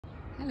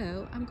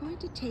Hello, I'm going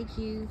to take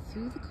you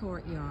through the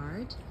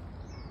courtyard,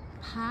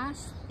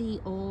 past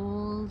the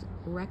old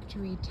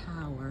rectory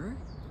tower,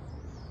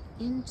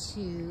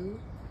 into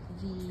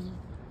the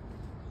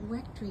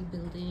rectory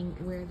building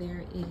where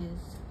there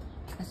is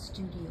a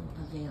studio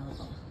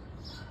available.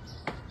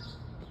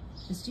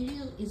 The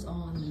studio is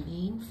on the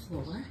main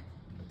floor,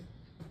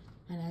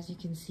 and as you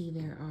can see,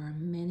 there are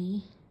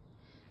many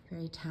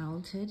very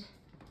talented,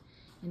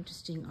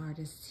 interesting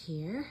artists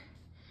here.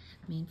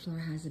 Main floor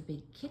has a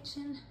big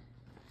kitchen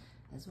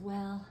as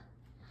well,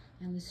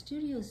 and the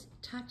studio is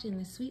tucked in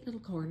this sweet little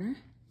corner.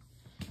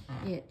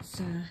 It's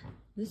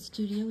this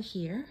studio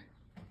here,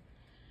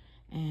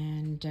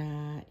 and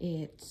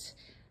this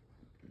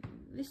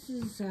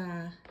is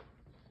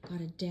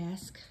got a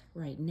desk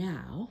right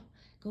now.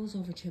 Goes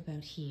over to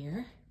about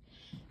here,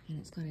 and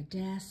it's got a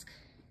desk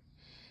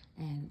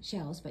and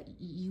shelves, but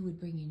you would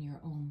bring in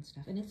your own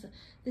stuff. And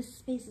this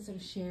space is sort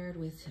of shared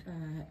with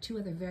two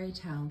other very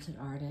talented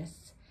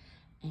artists.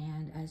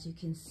 And as you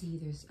can see,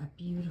 there's a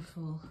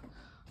beautiful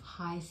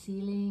high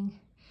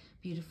ceiling,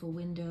 beautiful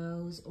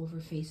windows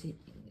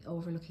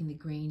overlooking the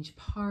Grange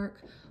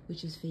Park,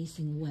 which is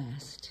facing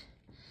west.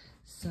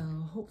 So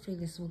hopefully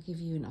this will give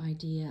you an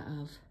idea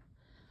of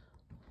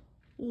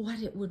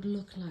what it would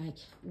look like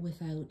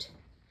without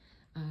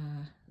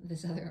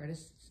this other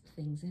artist's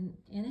things in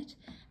it.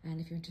 And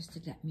if you're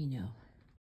interested, let me know.